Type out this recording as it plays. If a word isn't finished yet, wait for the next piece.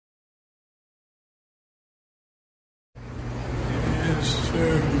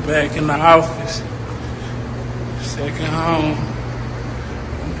Back in the office. Second home.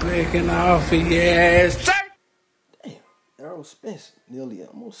 I'm back in the office, yes, sir. Damn, Errol Spence nearly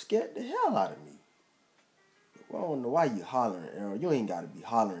almost scared the hell out of me. Well, I don't know why you hollering, Errol. You ain't got to be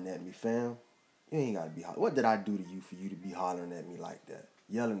hollering at me, fam. You ain't got to be hollering. What did I do to you for you to be hollering at me like that?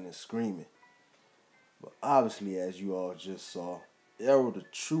 Yelling and screaming. But obviously, as you all just saw, Errol the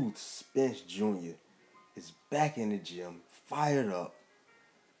Truth Spence Jr. is back in the gym, fired up.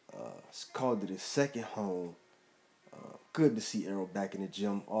 It's called it his second home. Good to see Errol back in the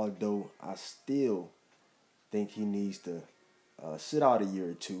gym, although I still think he needs to sit out a year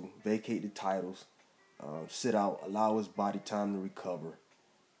or two, vacate the titles, sit out, allow his body time to recover.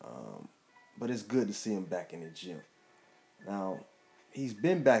 But it's good to see him back in the gym. Now, he's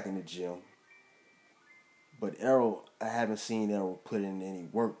been back in the gym, but I haven't seen Errol put in any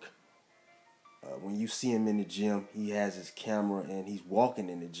work. When you see him in the gym, he has his camera and he's walking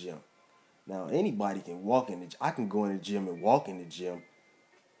in the gym. Now, anybody can walk in the gym. I can go in the gym and walk in the gym,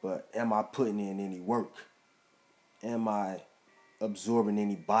 but am I putting in any work? Am I absorbing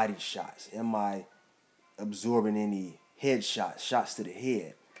any body shots? Am I absorbing any head shots, shots to the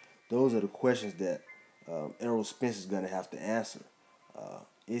head? Those are the questions that Errol Spence is going to have to answer.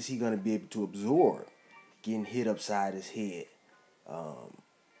 Is he going to be able to absorb getting hit upside his head,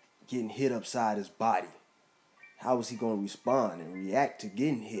 getting hit upside his body? How is he going to respond and react to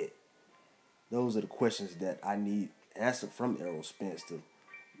getting hit? Those are the questions that I need answered from Errol Spence to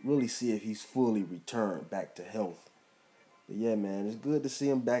really see if he's fully returned back to health. But yeah, man, it's good to see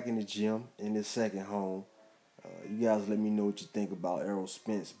him back in the gym in his second home. You guys let me know what you think about Errol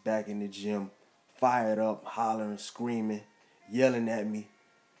Spence back in the gym, fired up, hollering, screaming, yelling at me.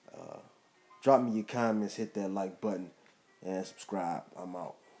 Drop me your comments, hit that like button, and subscribe. I'm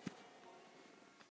out.